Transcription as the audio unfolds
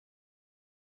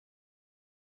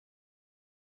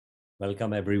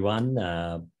Welcome, everyone,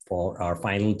 for our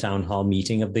final town hall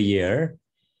meeting of the year.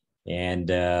 And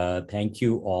thank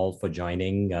you all for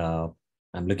joining.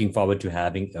 I'm looking forward to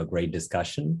having a great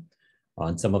discussion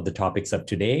on some of the topics of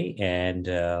today. And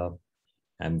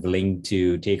I'm willing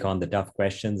to take on the tough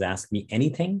questions. Ask me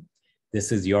anything.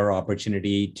 This is your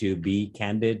opportunity to be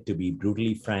candid, to be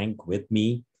brutally frank with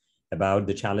me about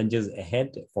the challenges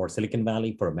ahead for Silicon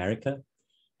Valley, for America.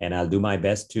 And I'll do my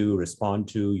best to respond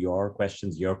to your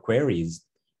questions, your queries,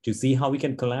 to see how we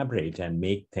can collaborate and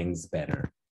make things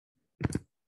better.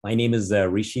 My name is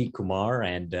Rishi Kumar,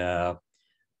 and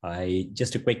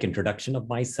just a quick introduction of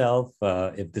myself.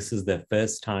 If this is the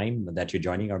first time that you're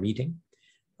joining our meeting,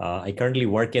 I currently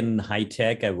work in high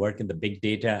tech. I work in the big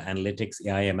data analytics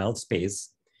AI/ML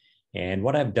space. And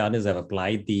what I've done is I've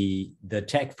applied the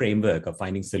tech framework of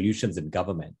finding solutions in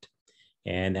government.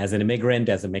 And as an immigrant,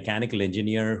 as a mechanical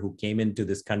engineer who came into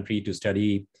this country to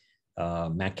study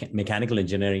mechanical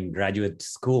engineering graduate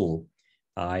school,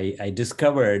 I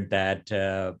discovered that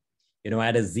I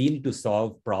had a zeal to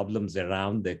solve problems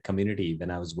around the community when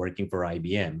I was working for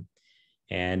IBM.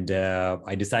 And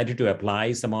I decided to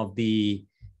apply some of the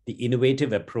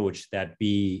innovative approach that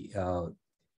we are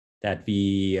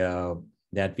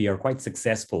quite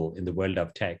successful in the world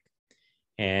of tech.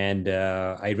 And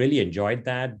I really enjoyed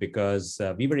that because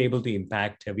we were able to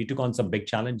impact, we took on some big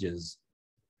challenges.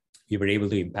 We were able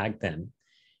to impact them.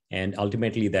 And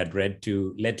ultimately that led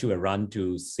to a run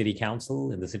to city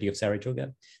council in the city of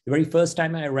Saratoga. The very first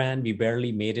time I ran, we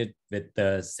barely made it with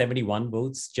 71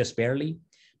 votes, just barely.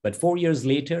 But 4 years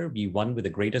later, we won with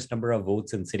the greatest number of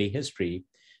votes in city history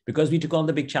because we took on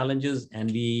the big challenges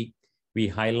and we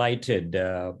highlighted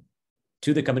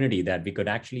to the community that we could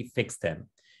actually fix them.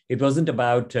 It wasn't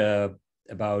about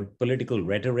political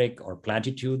rhetoric or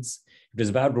platitudes. It was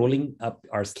about rolling up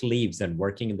our sleeves and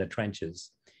working in the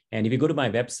trenches. And if you go to my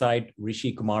website,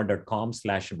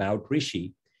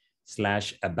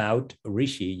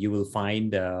 rishikumar.com/about-rishi, you will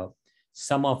find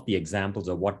some of the examples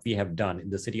of what we have done in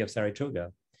the city of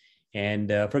Saratoga. And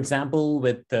for example,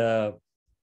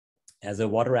 as a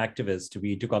water activist,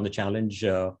 we took on the challenge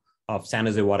of San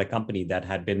Jose Water Company that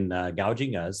had been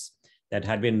gouging us, that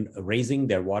had been raising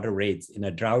their water rates. In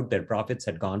a drought, their profits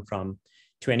had gone from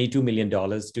 $22 million to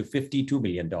 $52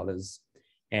 million.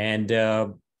 And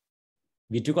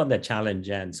we took on that challenge.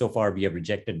 And so far, we have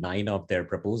rejected 9 of their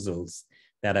proposals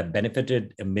that have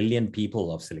benefited 1 million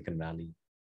people of Silicon Valley.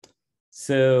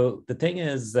 So the thing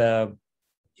is,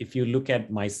 if you look at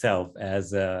myself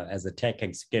as a tech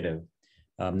executive,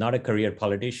 I'm not a career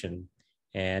politician.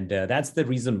 And that's the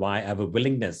reason why I have a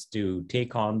willingness to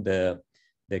take on the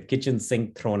kitchen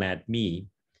sink thrown at me.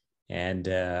 And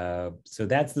so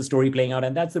that's the story playing out.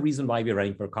 And that's the reason why we're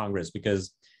running for Congress,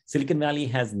 because Silicon Valley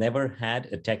has never had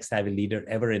a tech-savvy leader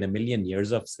ever in 1 million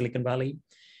years of Silicon Valley.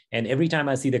 And every time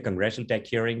I see the congressional tech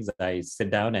hearings, I sit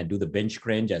down and do the binge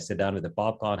cringe. I sit down with the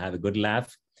popcorn, have a good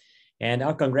laugh. And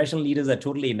our congressional leaders are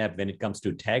totally inept when it comes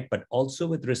to tech, but also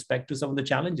with respect to some of the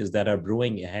challenges that are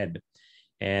brewing ahead.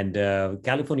 And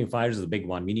California fires is a big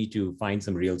one. We need to find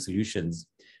some real solutions.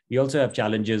 We also have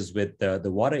challenges with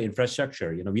the water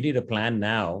infrastructure. We need a plan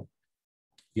now.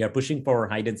 We are pushing for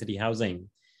high density housing,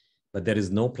 but there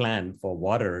is no plan for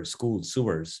water, schools,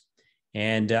 sewers.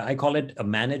 And I call it a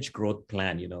managed growth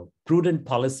plan. Prudent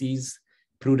policies,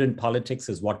 prudent politics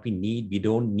is what we need. We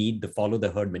don't need the follow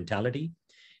the herd mentality.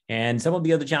 And some of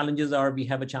the other challenges are, we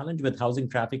have a challenge with housing,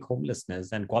 traffic,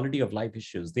 homelessness, and quality of life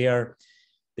issues. They are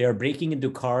breaking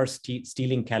into cars,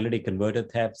 stealing catalytic converter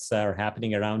thefts are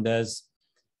happening around us.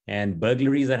 And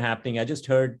burglaries are happening. I just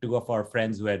heard 2 of our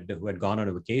friends who had gone on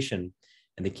a vacation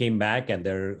and they came back and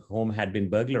their home had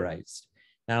been burglarized.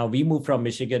 Now, we moved from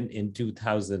Michigan in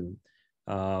 2000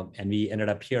 and we ended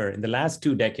up here. In the last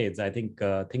 2 decades, I think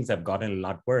things have gotten a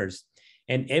lot worse.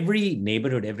 And every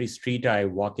neighborhood, every street I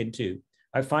walk into,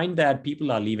 I find that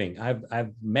people are leaving.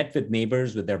 I've met with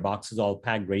neighbors with their boxes all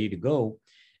packed, ready to go.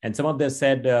 And some of them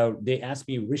said, they asked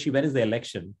me, Rishi, when is the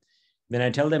election? When I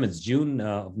tell them it's June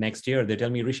of next year, they tell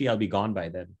me, Rishi, I'll be gone by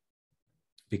then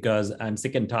because I'm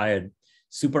sick and tired.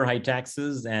 Super high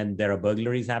taxes and there are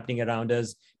burglaries happening around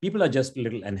us. People are just a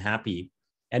little unhappy.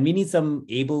 And we need some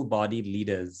able-bodied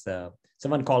leaders.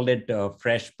 Someone called it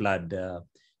fresh blood to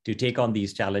take on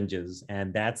these challenges.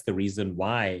 And that's the reason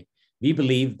why we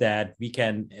believe that we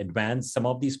can advance some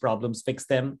of these problems, fix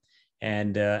them,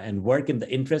 and work in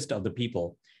the interest of the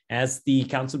people. As the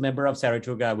council member of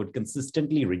Saratoga, I would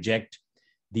consistently reject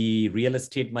the real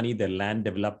estate money, the land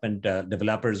development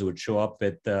developers would show up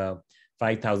with $5,000,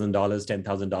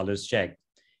 $10,000 check,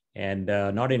 and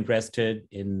not interested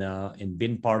in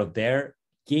being part of their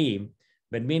game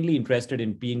but mainly interested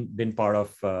in being part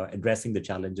of addressing the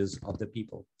challenges of the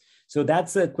people. So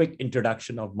that's a quick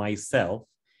introduction of myself.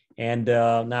 And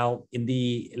now in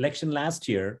the election last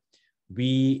year,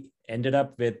 we ended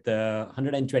up with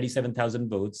 127,000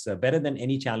 votes, better than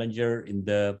any challenger in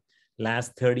the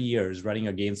last 30 years running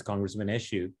against Congressman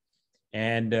Eshu.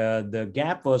 And the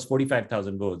gap was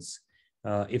 45,000 votes.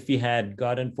 If we had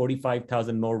gotten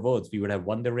 45,000 more votes, we would have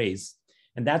won the race.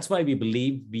 And that's why we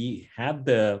believe we have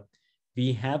the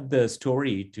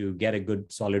story to get a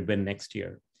good solid win next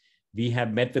year. We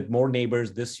have met with more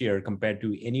neighbors this year compared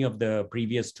to any of the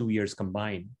previous 2 years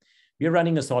combined. We are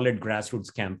running a solid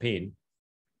grassroots campaign,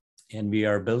 and we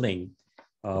are building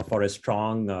for a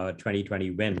strong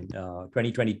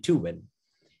 2022 win.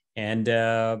 And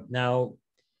now,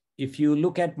 if you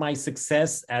look at my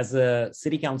success as a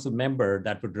city council member,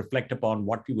 that would reflect upon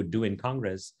what we would do in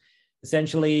Congress.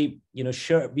 Essentially,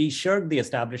 we shirked the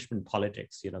establishment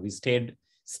politics. We stayed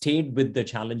with the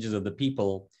challenges of the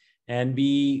people, and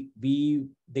they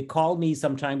call me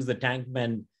sometimes the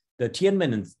tankman, the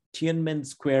Tiananmen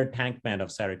Square tankman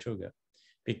of Saratoga,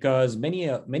 because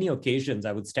many occasions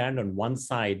I would stand on one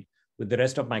side with the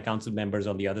rest of my council members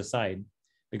on the other side,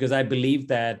 because I believed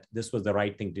that this was the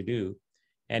right thing to do.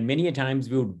 And many a times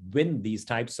we would win these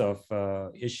types of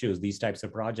issues, these types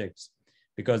of projects,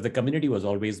 because the community was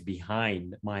always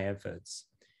behind my efforts.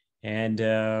 And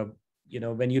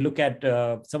when you look at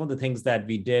some of the things that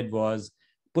we did was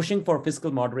pushing for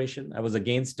fiscal moderation. I was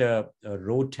against a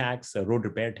road tax, a road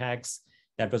repair tax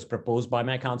that was proposed by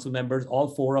my council members. All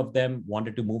 4 of them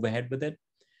wanted to move ahead with it.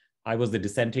 I was the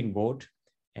dissenting vote.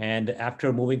 And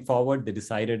after moving forward, they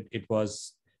decided it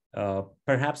was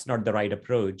perhaps not the right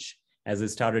approach, as they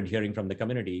started hearing from the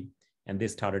community, and they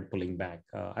started pulling back.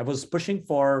 I was pushing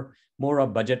for more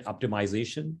of budget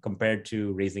optimization compared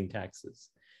to raising taxes.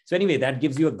 So anyway, that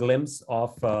gives you a glimpse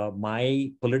of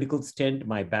my political stint,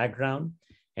 my background,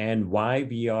 and why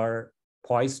we are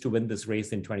poised to win this race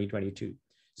in 2022.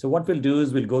 So what we'll do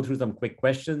is we'll go through some quick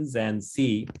questions and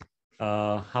see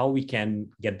how we can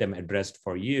get them addressed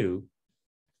for you.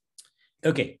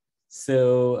 Okay,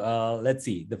 so let's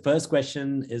see. The first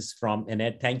question is from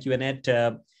Annette. Thank you, Annette.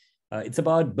 It's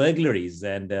about burglaries,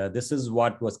 and this is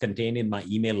what was contained in my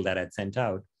email that I'd sent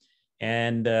out.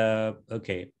 And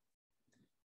okay,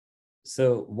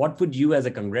 so what would you as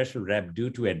a congressional rep do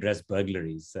to address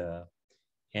burglaries?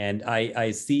 And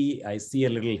I see a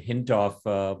little hint of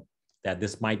that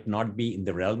this might not be in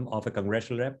the realm of a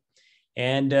congressional rep.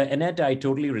 And Annette, I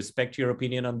totally respect your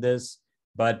opinion on this.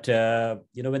 But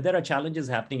when there are challenges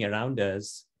happening around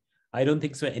us, I don't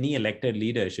think so any elected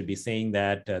leader should be saying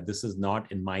that this is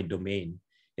not in my domain.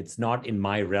 It's not in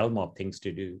my realm of things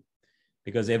to do,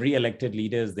 because every elected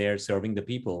leader is there serving the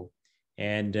people.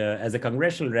 And as a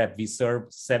congressional rep, we serve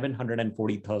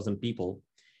 740,000 people.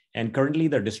 And currently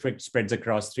the district spreads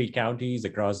across 3 counties,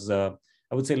 across, I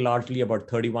would say largely about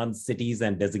 31 cities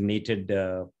and designated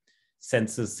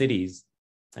census cities.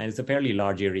 And it's a fairly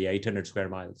large area, 800 square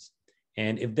miles.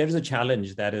 And if there's a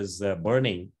challenge that is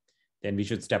burning, then we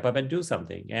should step up and do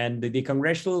something. And the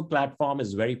congressional platform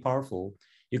is very powerful.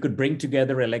 You could bring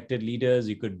together elected leaders.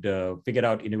 You could figure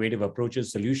out innovative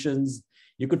approaches, solutions.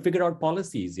 You could figure out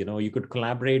policies. You could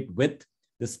collaborate with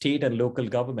the state and local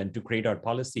government to create out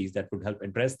policies that would help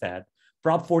address that.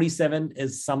 Prop 47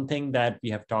 is something that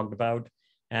we have talked about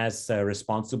as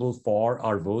responsible for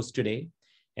our votes today.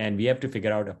 And we have to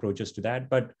figure out approaches to that.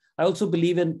 But I also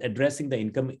believe in addressing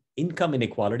the income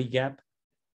inequality gap.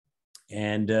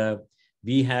 And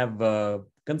we have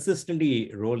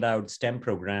consistently rolled out STEM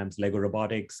programs, Lego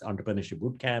robotics, entrepreneurship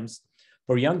boot camps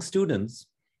for young students,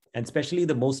 and especially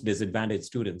the most disadvantaged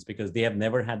students, because they have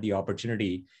never had the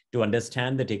opportunity to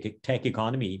understand the tech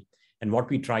economy. And what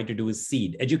we try to do is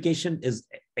seed. Education is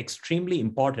extremely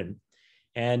important.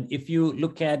 And if you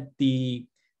look at the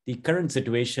current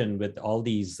situation with all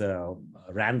these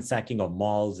ransacking of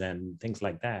malls and things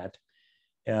like that,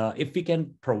 if we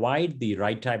can provide the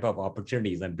right type of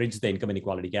opportunities and bridge the income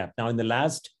inequality gap. Now, in the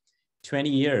last 20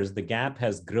 years, the gap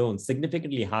has grown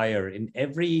significantly higher in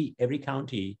every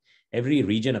county, every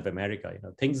region of America.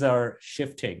 Things are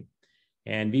shifting,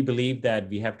 and we believe that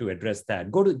we have to address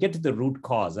that. Get to the root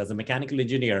cause. As a mechanical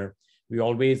engineer,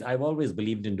 I've always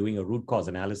believed in doing a root cause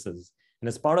analysis. And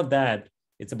as part of that,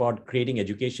 it's about creating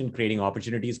education, creating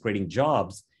opportunities, creating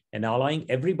jobs, and allowing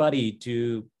everybody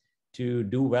to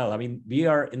do well. I mean, we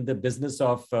are in the business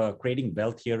of creating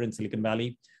wealth here in Silicon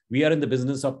Valley. We are in the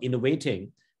business of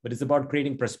innovating, but it's about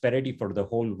creating prosperity for the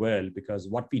whole world, because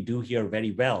what we do here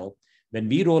very well, when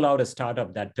we roll out a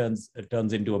startup that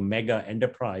turns into a mega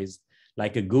enterprise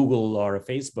like a Google or a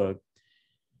Facebook,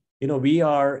 we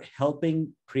are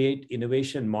helping create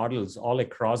innovation models all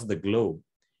across the globe.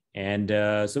 And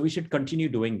so we should continue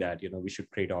doing that. We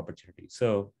should create opportunities.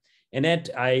 So Annette,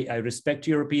 I respect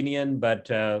your opinion, but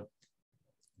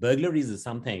burglaries is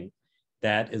something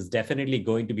that is definitely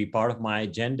going to be part of my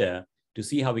agenda to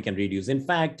see how we can reduce. In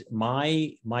fact,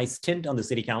 my stint on the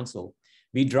city council,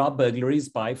 we dropped burglaries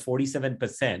by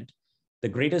 47%, the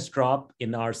greatest drop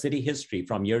in our city history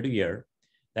from year to year.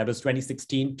 That was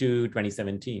 2016 to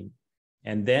 2017.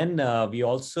 And then we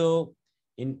also,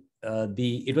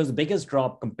 it was the biggest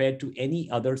drop compared to any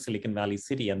other Silicon Valley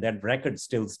city, and that record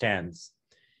still stands.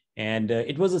 And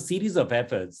it was a series of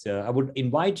efforts. I would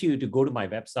invite you to go to my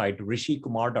website,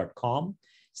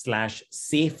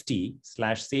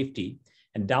 rishikumar.com/safety,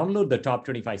 and download the top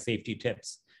 25 safety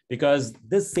tips, because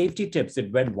this safety tips,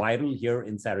 it went viral here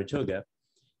in Saratoga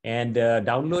and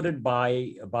downloaded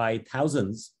by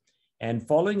thousands. And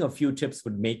following a few tips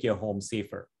would make your home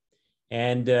safer.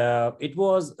 And it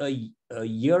was a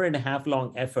year and a half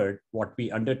long effort, what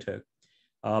we undertook.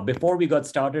 Before we got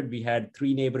started, we had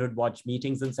 3 neighborhood watch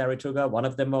meetings in Saratoga. One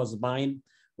of them was mine.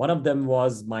 One of them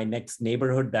was my next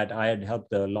neighborhood that I had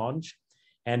helped launch.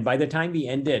 And by the time we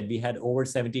ended, we had over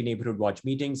 70 neighborhood watch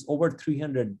meetings, over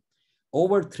 300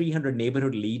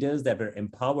 neighborhood leaders that were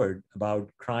empowered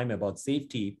about crime, about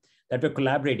safety, that were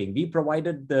collaborating. We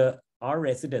provided our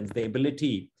residents the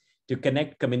ability to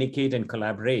connect, communicate, and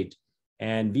collaborate.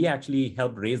 And we actually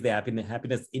helped raise the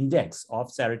happiness index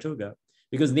of Saratoga,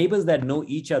 because neighbors that know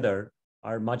each other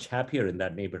are much happier in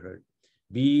that neighborhood.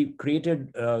 We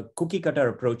created cookie cutter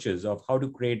approaches of how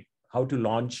to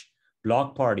launch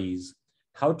block parties,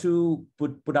 how to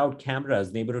put out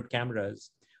cameras, neighborhood cameras.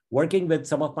 Working with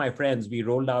some of my friends, we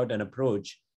rolled out an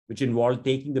approach which involved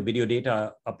taking the video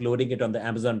data, uploading it on the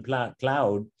Amazon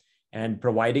cloud, and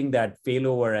providing that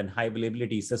failover and high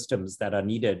availability systems that are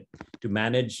needed to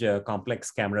manage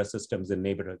complex camera systems in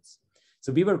neighborhoods.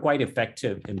 So we were quite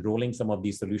effective in rolling some of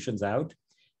these solutions out.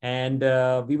 And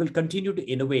we will continue to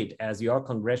innovate as your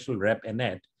congressional rep,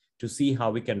 Annette, to see how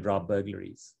we can drop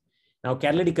burglaries. Now,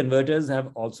 catalytic converters have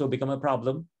also become a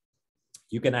problem.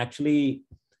 You can actually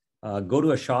go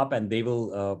to a shop and they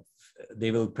will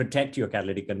protect your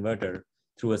catalytic converter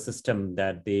through a system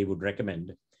that they would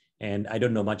recommend. And I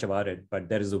don't know much about it, but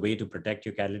there is a way to protect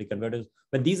your catalytic converters.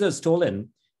 When these are stolen,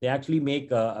 they actually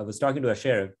make, I was talking to a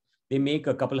sheriff, they make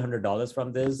a couple $100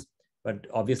 from this. But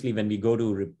obviously, when we go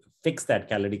to fix that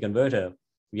catalytic converter,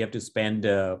 we have to spend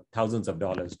thousands of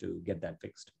dollars to get that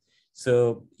fixed.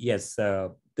 So yes,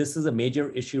 this is a major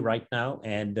issue right now.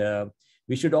 And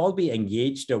we should all be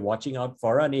engaged, watching out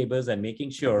for our neighbors and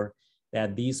making sure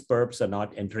that these perps are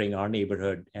not entering our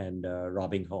neighborhood and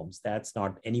robbing homes. That's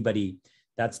not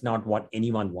what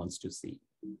anyone wants to see.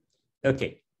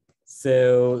 Okay,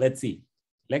 so let's see.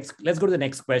 Let's go to the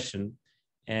next question.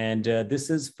 And this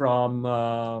is from,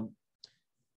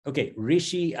 okay,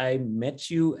 Rishi, I met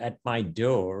you at my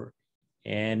door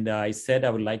and I said I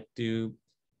would like to,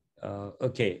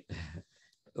 okay.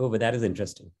 Oh, but that is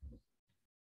interesting.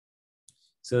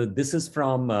 So this is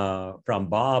from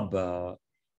Bob,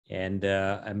 and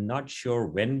I'm not sure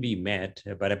when we met,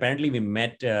 but apparently we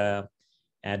met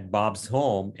at Bob's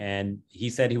home, and he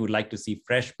said he would like to see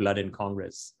fresh blood in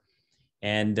Congress.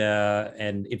 And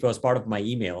it was part of my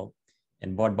email.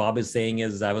 And what Bob is saying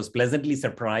is, I was pleasantly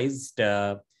surprised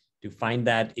to find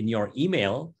that in your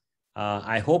email.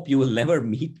 I hope you will never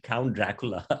meet Count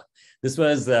Dracula. This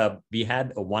was, we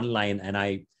had a one line, and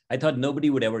I thought nobody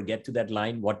would ever get to that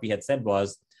line. What we had said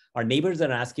was, our neighbors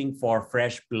are asking for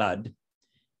fresh blood.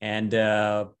 And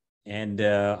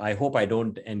I hope I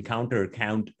don't encounter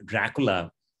Count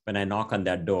Dracula when I knock on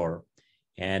that door.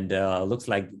 And looks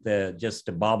like just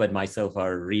Bob and myself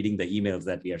are reading the emails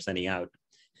that we are sending out.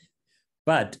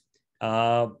 But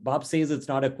Bob says it's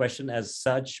not a question as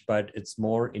such, but it's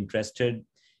more interested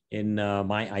in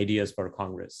my ideas for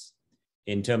Congress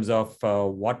in terms of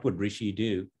what would Rishi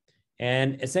do.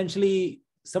 And essentially,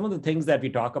 some of the things that we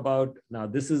talk about, now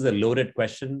this is a loaded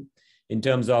question in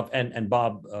terms of, and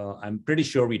Bob, I'm pretty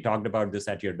sure we talked about this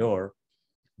at your door,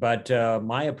 but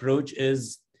my approach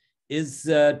is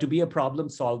to be a problem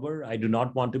solver. I do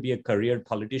not want to be a career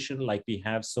politician like we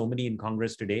have so many in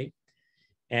Congress today.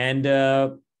 And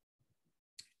one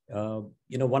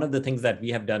of the things that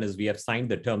we have done is we have signed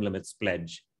the term limits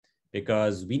pledge,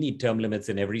 because we need term limits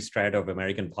in every strata of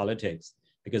American politics,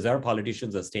 because our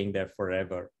politicians are staying there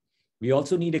forever. We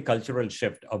also need a cultural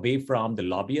shift away from the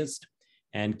lobbyist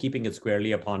and keeping it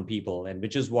squarely upon people, and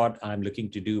which is what I'm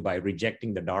looking to do by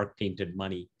rejecting the dark tainted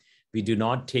money. We do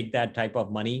not take that type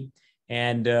of money.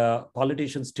 And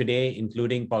politicians today,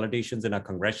 including politicians in our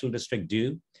congressional district,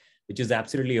 do. which is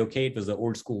absolutely okay. It was the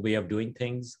old school way of doing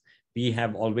things. We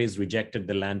have always rejected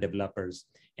the land developers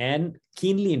and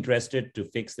keenly interested to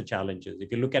fix the challenges.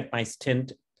 If you look at my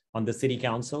stint on the city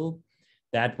council,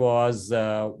 that was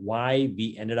why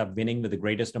we ended up winning with the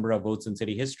greatest number of votes in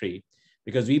city history,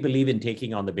 because we believe in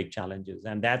taking on the big challenges.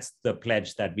 And that's the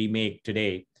pledge that we make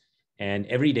today and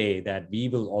every day, that we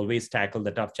will always tackle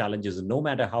the tough challenges, no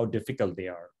matter how difficult they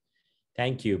are.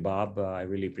 Thank you, Bob. I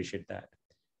really appreciate that.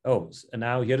 Oh, so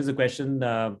now here is a question.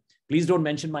 Please don't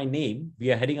mention my name.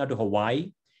 We are heading out to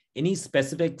Hawaii. Any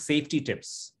specific safety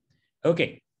tips?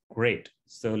 Okay, great.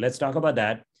 So let's talk about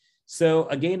that. So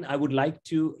again, I would like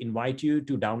to invite you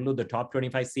to download the top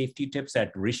 25 safety tips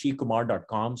at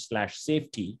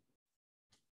rishikumar.com/safety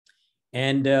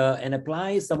and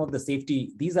apply some of the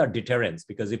safety. These are deterrents,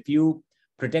 because if you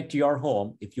protect your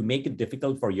home, if you make it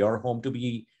difficult for your home to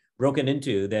be broken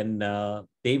into, then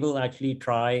they will actually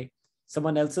try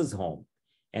someone else's home.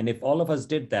 And if all of us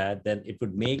did that, then it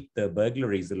would make the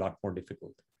burglaries a lot more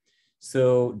difficult.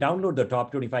 So download the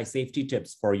top 25 safety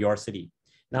tips for your city.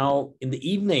 Now, in the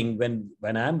evening,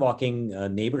 when I'm walking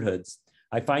neighborhoods,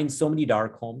 I find so many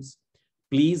dark homes.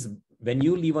 Please, when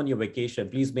you leave on your vacation,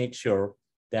 please make sure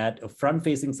that a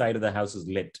front-facing side of the house is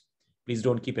lit. Please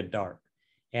don't keep it dark.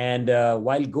 And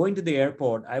while going to the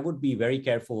airport, I would be very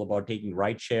careful about taking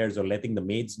ride shares or letting the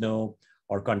maids know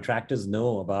or contractors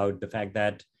know about the fact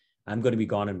that I'm going to be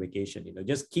gone on vacation.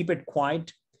 Just keep it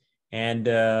quiet, and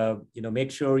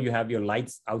make sure you have your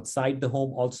lights outside the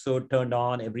home also turned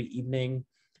on every evening.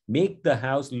 Make the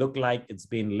house look like it's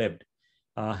been lived.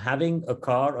 Having a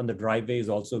car on the driveway is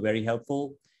also very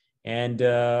helpful. And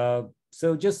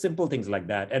so just simple things like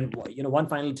that. And one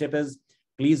final tip is,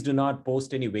 please do not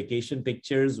post any vacation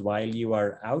pictures while you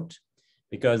are out,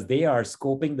 because they are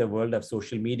scoping the world of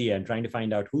social media and trying to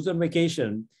find out who's on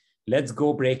vacation. Let's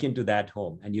go break into that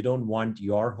home. And you don't want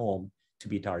your home to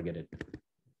be targeted.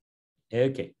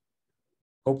 Okay.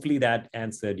 Hopefully that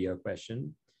answered your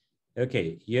question.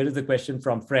 Okay, here is a question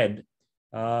from Fred.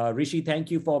 Rishi, thank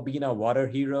you for being a water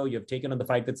hero. You've taken on the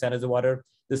fight with San Jose Water.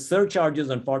 The surcharges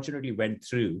unfortunately went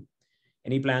through.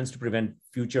 Any plans to prevent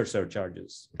future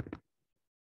surcharges?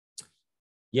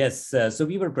 Yes, so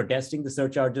we were protesting the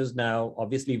surcharges. Now,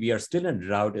 obviously, we are still in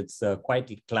drought. It's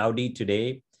quite cloudy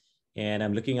today, and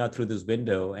I'm looking out through this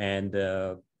window, and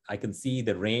I can see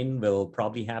the rain will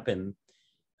probably happen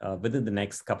within the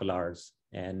next couple hours.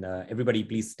 And everybody,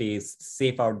 please stay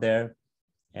safe out there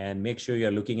and make sure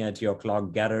you're looking at your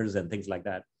clogged gutters and things like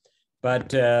that.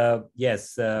 But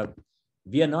yes,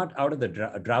 we are not out of the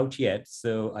drought yet.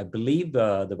 So I believe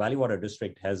the Valley Water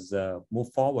District has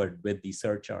moved forward with the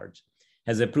surcharge,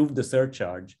 has approved the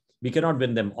surcharge. We cannot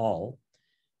win them all.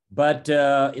 But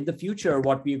in the future,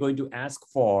 what we're going to ask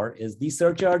for is these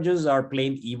surcharges are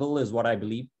plain evil, is what I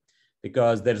believe,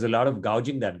 because there's a lot of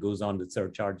gouging that goes on with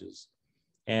surcharges.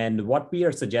 And what we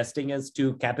are suggesting is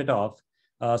to cap it off.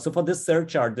 So for this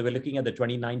surcharge, they were looking at the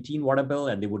 2019 water bill,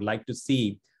 and they would like to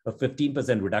see a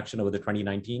 15% reduction over the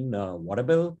 2019 water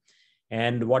bill.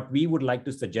 And what we would like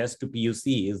to suggest to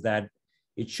PUC is that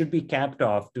it should be capped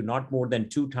off to not more than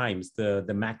 2 times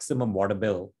the maximum water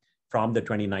bill from the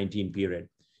 2019 period.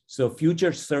 So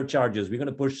future surcharges, we're going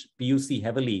to push PUC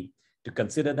heavily to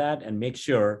consider that and make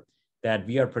sure that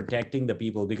we are protecting the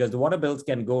people, because the water bills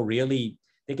can go really,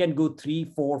 they can go 3,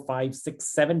 4, 5, 6,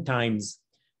 7 times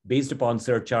based upon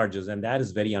surcharges. And that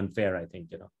is very unfair, I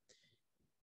think,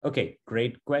 Okay,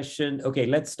 great question. Okay,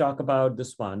 let's talk about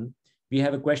this one. We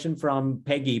have a question from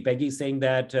Peggy. Peggy saying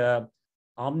that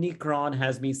Omicron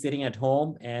has me sitting at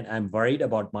home and I'm worried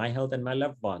about my health and my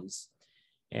loved ones.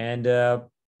 And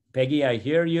Peggy, I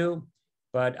hear you,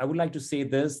 but I would like to say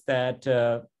this, that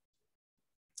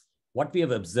what we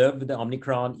have observed with the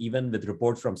Omicron, even with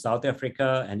reports from South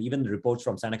Africa and even reports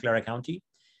from Santa Clara County,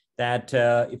 that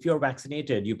if you're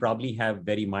vaccinated, you probably have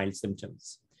very mild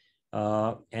symptoms.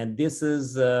 And this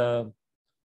is,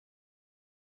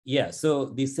 yeah, so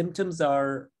the symptoms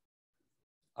are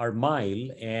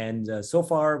mild, and so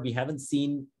far we haven't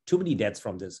seen too many deaths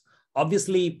from this.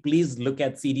 Obviously, please look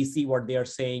at CDC, what they are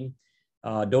saying.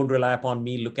 Don't rely upon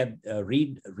me. Look at,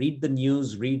 read the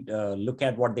news, look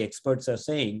at what the experts are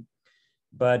saying.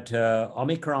 But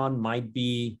Omicron might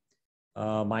be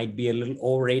a little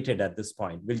overrated at this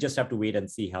point. We'll just have to wait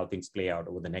and see how things play out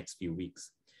over the next few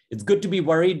weeks. It's good to be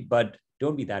worried, but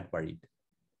don't be that worried.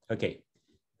 Okay,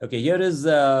 here is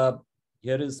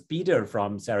Peter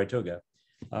from Saratoga.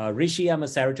 Rishi, I'm a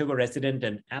Saratoga resident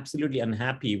and absolutely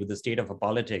unhappy with the state of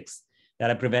politics that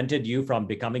have prevented you from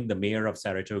becoming the mayor of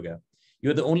Saratoga.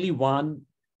 You're the only one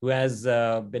who has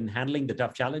been handling the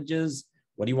tough challenges.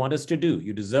 What do you want us to do?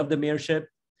 You deserve the mayorship.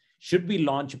 Should we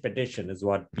launch a petition is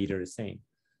what Peter is saying.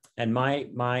 And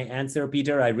my answer,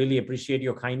 Peter, I really appreciate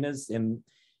your kindness in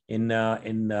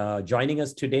joining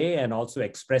us today and also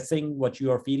expressing what you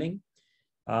are feeling.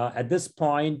 At this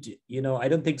point, I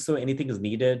don't think so anything is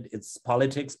needed. It's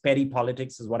politics, petty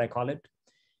politics is what I call it.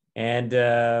 And,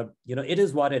 it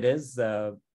is what it is.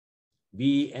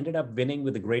 We ended up winning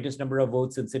with the greatest number of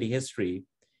votes in city history.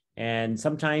 And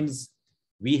sometimes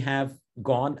we have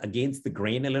gone against the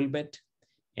grain a little bit.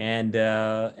 And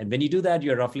when you do that,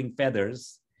 you're ruffling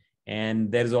feathers.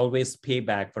 And there's always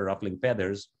payback for ruffling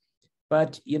feathers.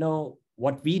 But,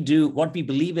 what we do, what we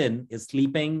believe in is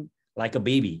sleeping like a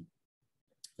baby.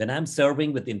 When I'm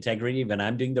serving with integrity, when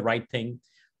I'm doing the right thing,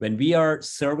 when we are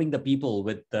serving the people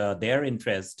with their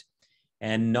interest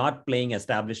and not playing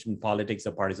establishment politics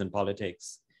or partisan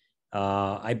politics,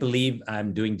 I believe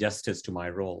I'm doing justice to my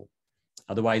role.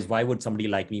 Otherwise, why would somebody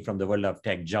like me from the world of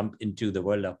tech jump into the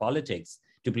world of politics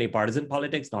to play partisan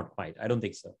politics? Not quite. I don't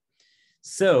think so.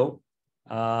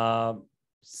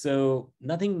 So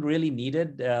nothing really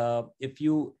needed. If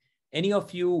any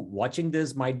of you watching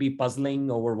this might be puzzling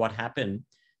over what happened.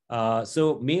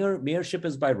 So mayorship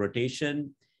is by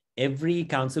rotation. Every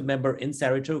council member in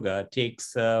Saratoga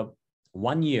takes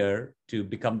 1 year to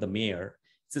become the mayor.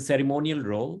 It's a ceremonial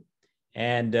role.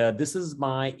 And this is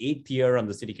my 8th year on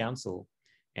the city council.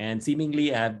 And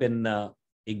seemingly I've been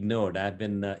ignored. I've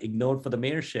been ignored for the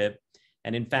mayorship.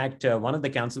 And in fact, one of the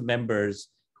council members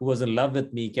who was in love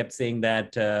with me kept saying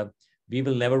that we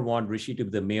will never want Rishi to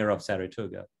be the mayor of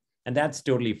Saratoga. And that's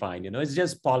totally fine. It's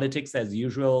just politics as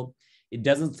usual. It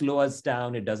doesn't slow us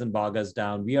down. It doesn't bog us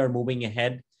down. We are moving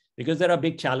ahead because there are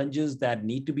big challenges that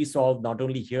need to be solved, not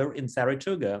only here in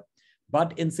Saratoga,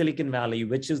 but in Silicon Valley,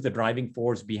 which is the driving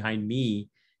force behind me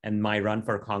and my run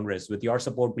for Congress. With your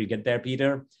support, we'll get there,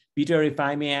 Peter. Peter, if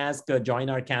I may ask, join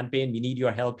our campaign. We need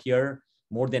your help here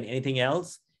more than anything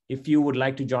else. If you would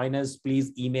like to join us,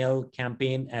 please email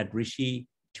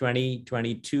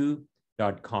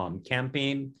campaign@rishi2022.com,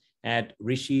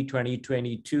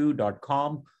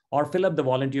 campaign@rishi2022.com, or fill up the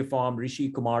volunteer form,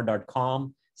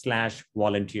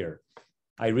 rishikumar.com/volunteer.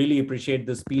 I really appreciate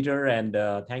this, Peter, and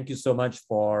thank you so much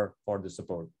for the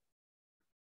support.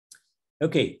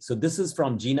 Okay, so this is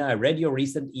from Gina. I read your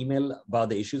recent email about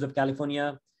the issues of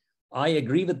California. I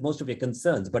agree with most of your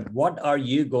concerns, but what are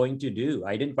you going to do?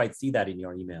 I didn't quite see that in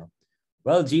your email.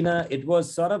 Well, Gina, it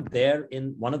was sort of there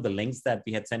in one of the links that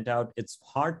we had sent out. It's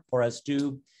hard for us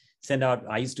to send out.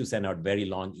 I used to send out very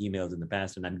long emails in the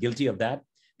past, and I'm guilty of that.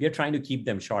 We are trying to keep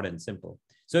them short and simple.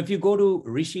 So if you go to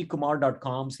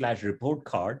rishikumar.com/report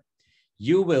card,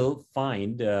 you will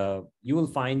find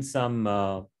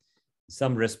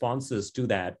some responses to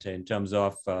that in terms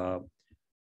of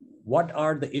what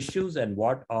are the issues and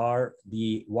what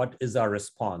is our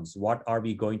response? What are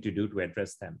we going to do to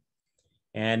address them?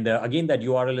 And again, that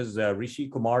URL is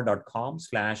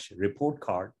rishikumar.com/report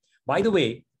card. By the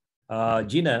way,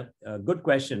 Gina, good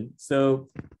question. So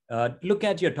look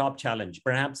at your top challenge.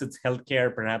 Perhaps it's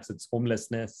healthcare, perhaps it's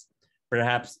homelessness,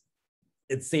 perhaps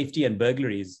it's safety and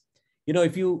burglaries.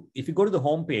 If you go to the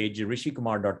homepage,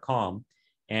 rishikumar.com,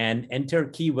 and enter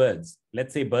keywords,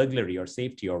 let's say burglary or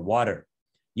safety or water,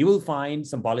 you will find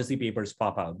some policy papers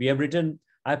pop out.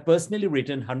 I've personally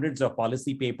written hundreds of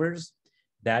policy papers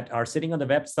that are sitting on the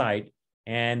website,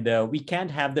 and we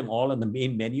can't have them all on the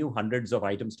main menu, hundreds of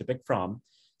items to pick from.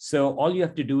 So all you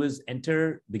have to do is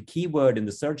enter the keyword in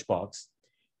the search box,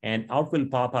 and out will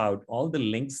pop out all the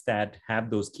links that have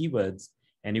those keywords,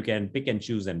 and you can pick and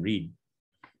choose and read.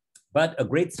 But a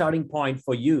great starting point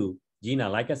for you, Gina,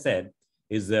 like I said,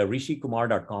 is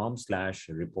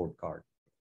rishikumar.com/report card.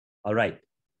 All right.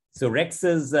 So Rex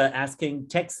is asking,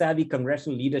 tech-savvy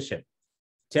congressional leadership.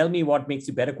 Tell me what makes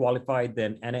you better qualified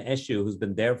than Anna Eshoo, who's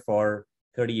been there for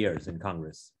 30 years in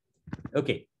Congress.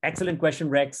 Okay, excellent question,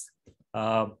 Rex.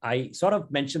 I sort of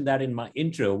mentioned that in my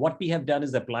intro. What we have done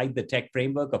is applied the tech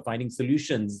framework of finding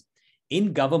solutions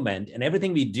in government, and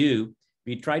everything we do,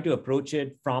 we try to approach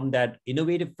it from that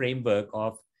innovative framework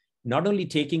of not only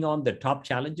taking on the top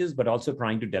challenges, but also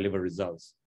trying to deliver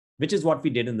results, which is what we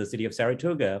did in the city of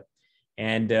Saratoga.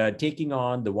 And taking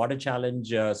on the water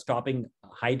challenge, stopping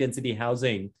high density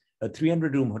housing, a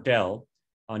 300-room hotel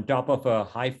on top of a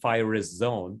high fire risk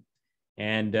zone,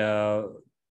 and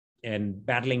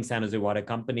battling San Jose Water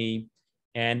Company.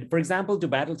 And for example, to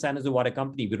battle San Jose Water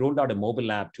Company, we rolled out a mobile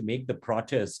app to make the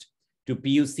protest to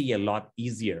PUC a lot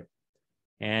easier.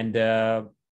 And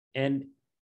when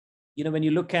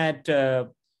you look at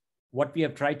what we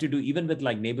have tried to do, even with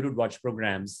like neighborhood watch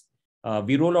programs,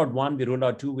 we roll out 1, we roll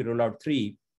out 2, we roll out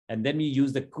 3, and then we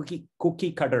use the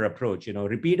cookie cutter approach,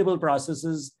 repeatable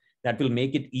processes that will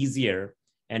make it easier.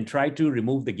 and try to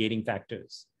remove the gating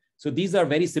factors. So these are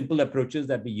very simple approaches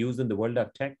that we use in the world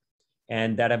of tech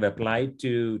and that have applied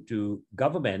to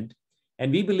government.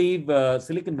 And we believe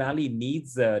Silicon Valley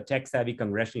needs tech-savvy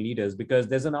congressional leaders because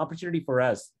there's an opportunity for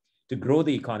us to grow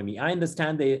the economy. I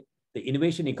understand the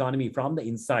innovation economy from the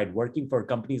inside, working for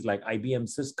companies like IBM,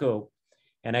 Cisco,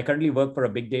 and I currently work for a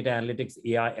big data analytics,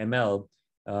 AI, ML.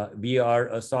 We are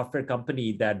a software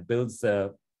company that builds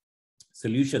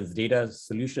solutions, data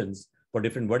solutions for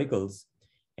different verticals.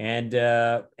 And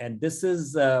this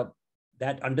is that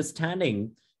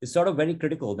understanding is sort of very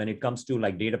critical when it comes to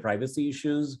like data privacy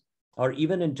issues, or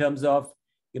even in terms of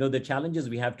the challenges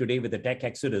we have today with the tech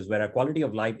exodus, where our quality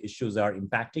of life issues are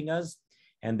impacting us.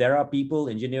 And there are people,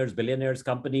 engineers, billionaires,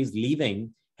 companies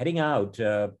leaving, heading out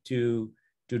to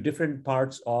different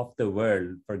parts of the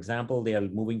world. For example, they are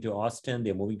moving to Austin,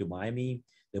 they're moving to Miami,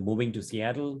 they're moving to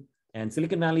Seattle, and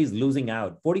Silicon Valley is losing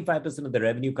out. 45% of the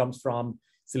revenue comes from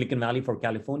Silicon Valley for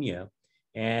California.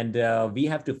 And we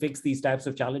have to fix these types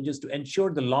of challenges to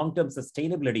ensure the long-term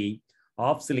sustainability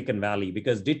of Silicon Valley,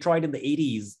 because Detroit in the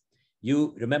 80s,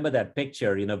 you remember that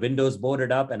picture, windows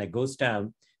boarded up and a ghost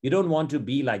town. We don't want to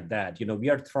be like that. We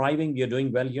are thriving, we are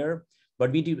doing well here,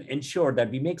 but we need to ensure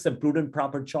that we make some prudent,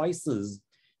 proper choices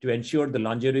to ensure the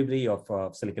longevity of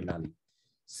Silicon Valley.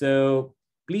 So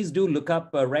please do look up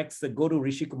Rex, go to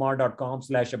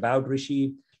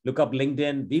rishikumar.com/about-rishi, look up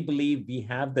LinkedIn. We believe we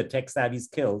have the tech savvy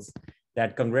skills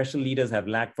that congressional leaders have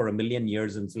lacked for a million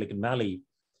years in Silicon Valley.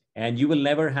 And you will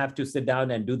never have to sit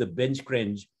down and do the binge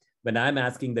cringe when I'm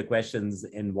asking the questions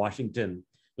in Washington,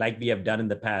 like we have done in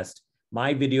the past.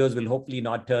 My videos will hopefully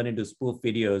not turn into spoof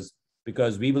videos,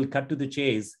 because we will cut to the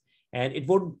chase. And it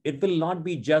will not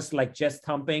be just like chest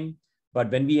thumping,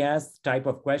 but when we ask type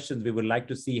of questions, we would like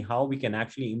to see how we can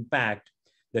actually impact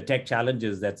the tech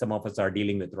challenges that some of us are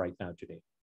dealing with right now today.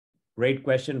 Great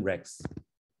question, Rex.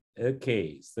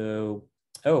 Okay, so,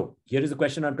 here is a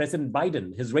question on President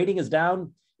Biden. His rating is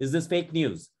down. Is this fake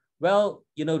news? Well,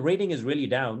 rating is really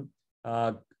down.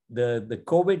 The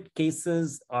COVID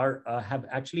cases have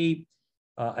actually,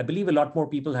 I believe a lot more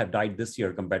people have died this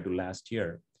year compared to last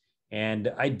year.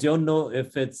 And I don't know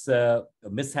if it's a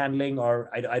mishandling,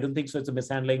 or I don't think so it's a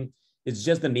mishandling. It's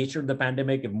just the nature of the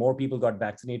pandemic. If more people got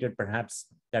vaccinated, perhaps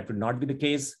that would not be the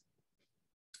case.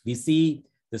 We see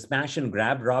the smash and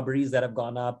grab robberies that have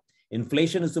gone up.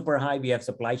 Inflation is super high. We have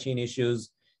supply chain issues.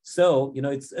 So,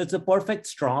 it's a perfect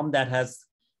storm that has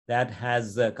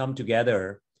come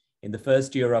together in the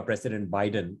first year of President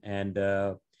Biden. And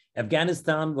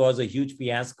Afghanistan was a huge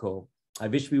fiasco. I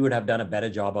wish we would have done a better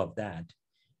job of that.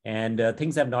 And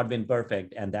things have not been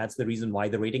perfect. And that's the reason why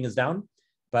the rating is down.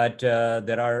 But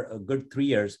there are a good 3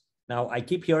 years. Now, I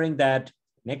keep hearing that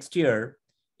next year,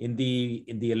 in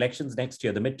the elections next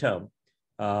year, the midterm,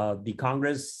 the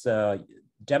Congress,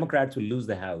 Democrats will lose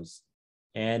the House.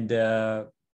 And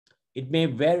it may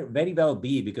very well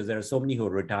be, because there are so many who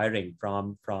are retiring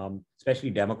from especially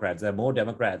Democrats. There are more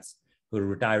Democrats who are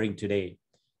retiring today.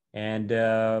 And,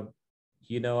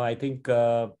 I think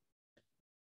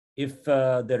if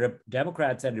the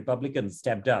Democrats and Republicans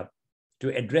stepped up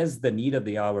to address the need of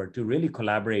the hour, to really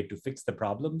collaborate to fix the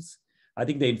problems, I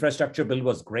think the infrastructure bill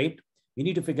was great. We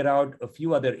need to figure out a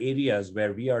few other areas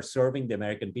where we are serving the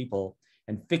American people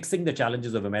and fixing the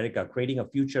challenges of America, creating a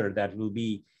future that will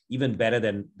be even better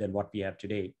than what we have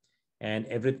today. And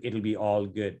it'll be all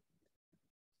good.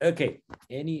 Okay,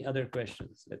 any other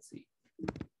questions? Let's see.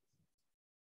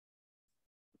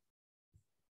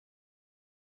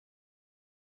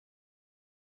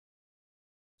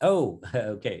 Oh,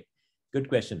 okay, good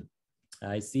question.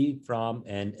 I see from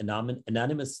an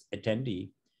anonymous attendee.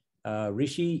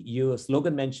 Rishi, your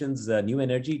slogan mentions new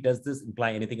energy. Does this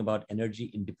imply anything about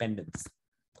energy independence?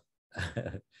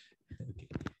 Okay.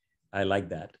 I like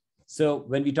that. So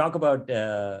when we talk about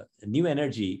new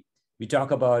energy, we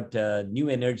talk about new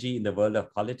energy in the world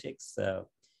of politics.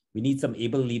 We need some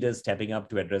able leaders stepping up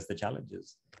to address the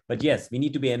challenges. But yes, we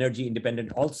need to be energy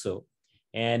independent also.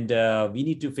 And we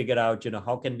need to figure out,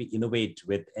 how can we innovate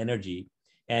with energy?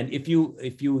 And if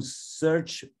you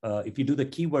search, if you do the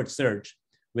keyword search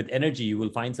with energy, you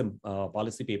will find some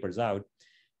policy papers out.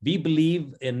 We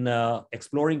believe in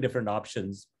exploring different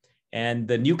options. And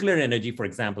the nuclear energy, for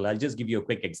example, I'll just give you a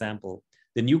quick example.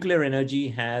 The nuclear energy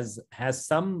has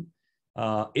some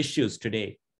issues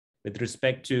today with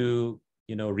respect to,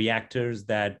 reactors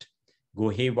that go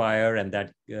haywire and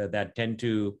that tend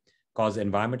to cause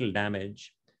environmental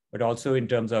damage, but also in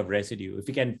terms of residue. If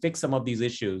we can fix some of these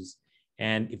issues,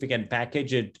 and if we can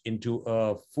package it into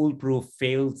a foolproof,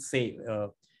 fail-safe,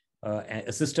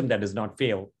 a system that does not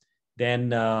fail, then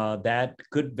that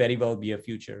could very well be a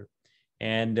future.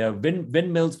 And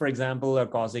windmills, for example, are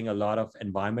causing a lot of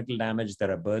environmental damage.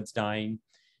 There are birds dying.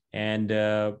 And,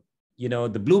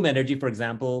 the bloom energy, for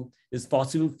example, is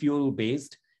fossil fuel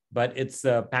based, but it's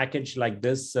packaged like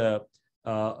this. A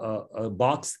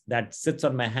box that sits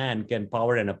on my hand can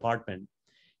power an apartment.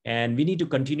 And we need to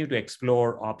continue to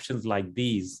explore options like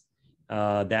these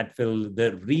that will,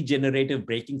 the regenerative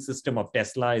braking system of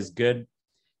Tesla is good.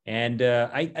 And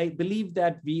I believe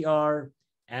that we are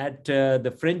at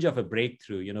the fringe of a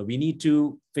breakthrough. We need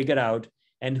to figure out,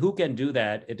 and who can do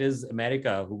that? It is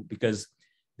America, because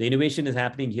the innovation is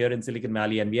happening here in Silicon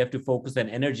Valley, and we have to focus on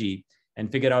energy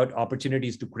and figure out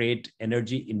opportunities to create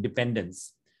energy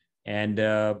independence and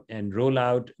roll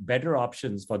out better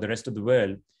options for the rest of the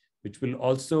world, which will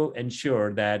also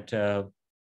ensure that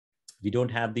we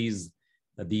don't have these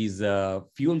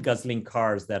fuel guzzling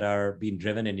cars that are being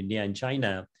driven in India and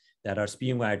China that are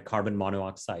spewing out carbon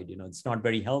monoxide. It's not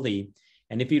very healthy.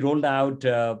 And if we rolled out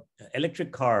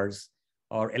electric cars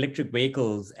or electric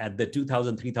vehicles at the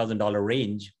 $2,000, $3,000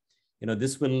 range,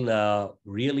 this will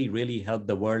really, really help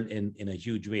the world in a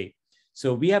huge way.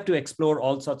 So we have to explore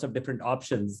all sorts of different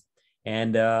options.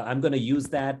 And I'm going to use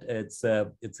that. It's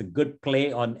a good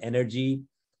play on energy.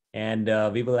 And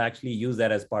we will actually use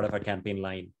that as part of our campaign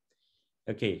line.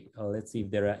 Okay, let's see if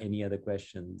there are any other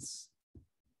questions.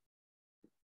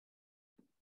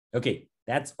 Okay,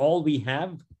 that's all we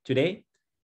have today.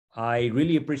 I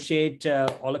really appreciate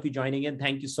all of you joining in.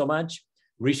 Thank you so much.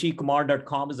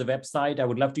 rishikumar.com is a website. I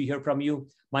would love to hear from you.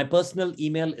 My personal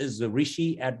email is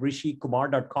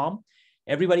rishi@rishikumar.com.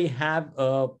 Everybody have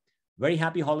a very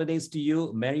happy holidays to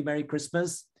you. Merry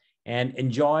Christmas, and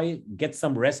enjoy, get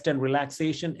some rest and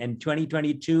relaxation. And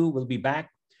 2022 will be back.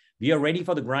 We are ready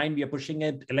for the grind. We are pushing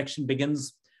it. Election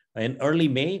begins in early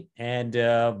May, and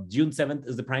June 7th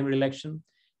is the primary election.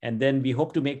 And then we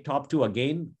hope to make top 2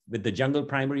 again with the jungle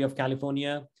primary of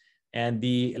California. And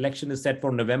the election is set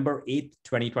for November 8th,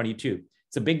 2022.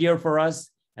 It's a big year for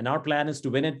us, and our plan is to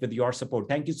win it with your support.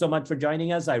 Thank you so much for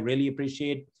joining us. I really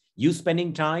appreciate you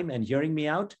spending time and hearing me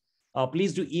out.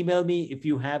 Please do email me if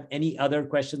you have any other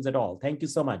questions at all. Thank you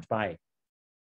so much. Bye.